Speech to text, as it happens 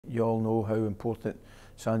you all know how important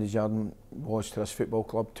Sandy Jardine was to this football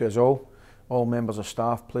club, to us all members of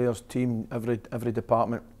staff, players, team, every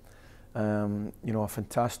department. You know, a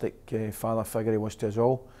fantastic father figure he was to us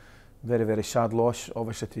all. Very, very sad loss,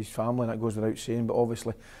 obviously, to his family, and that goes without saying, but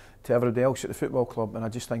obviously to everybody else at the football club. And I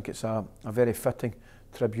just think it's a very fitting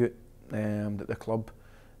tribute that the club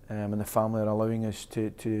and the family are allowing us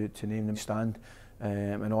to name them stand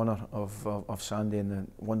in honour of Sandy and the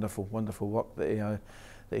wonderful work that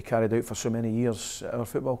he carried out for so many years at our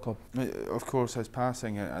football club. Of course, his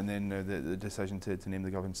passing and then the decision to name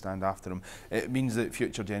the Govan Stand after him, it means that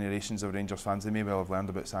future generations of Rangers fans, they may well have learned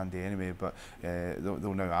about Sandy anyway, but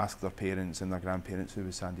they'll now ask their parents and their grandparents who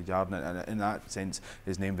was Sandy Jardine, and in that sense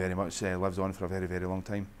his name very much lives on for a very, very long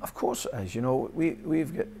time. Of course it is. You know,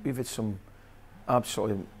 we've had some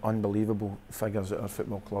absolutely unbelievable figures at our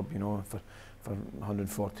football club, you know, for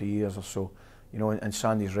 140 years or so. You know, and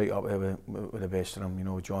Sandy's right up there with the best of them. You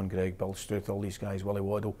know, John Greig, Bill Struth, all these guys, Willie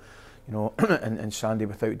Waddle. You know, and Sandy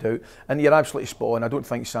without doubt. And you're absolutely spot on. I don't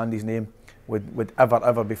think Sandy's name would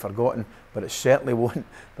ever be forgotten, but it certainly won't.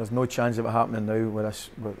 There's no chance of it happening now with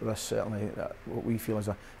this certainly what we feel is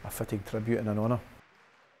a fitting tribute and an honour.